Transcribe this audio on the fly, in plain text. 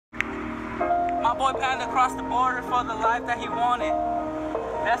My boy Panda crossed the border for the life that he wanted.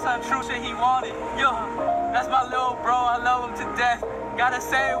 That's untrue shit he wanted. Yo, that's my little bro, I love him to death. Gotta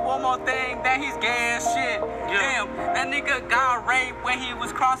say one more thing, that he's gay as shit. Damn, that nigga got raped when he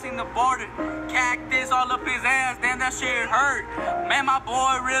was crossing the border. Cactus all up his ass, damn that shit hurt. Man, my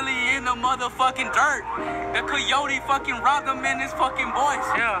boy really in the motherfucking dirt. The coyote fucking robbed him in his fucking voice.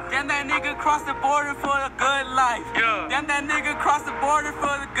 Damn that nigga crossed the border for the good life. Damn that nigga crossed the border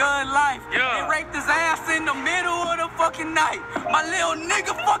for the good life. They raped his ass in the middle of the fucking night. My little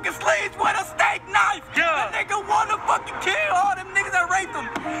nigga fucking sleeps with a steak knife.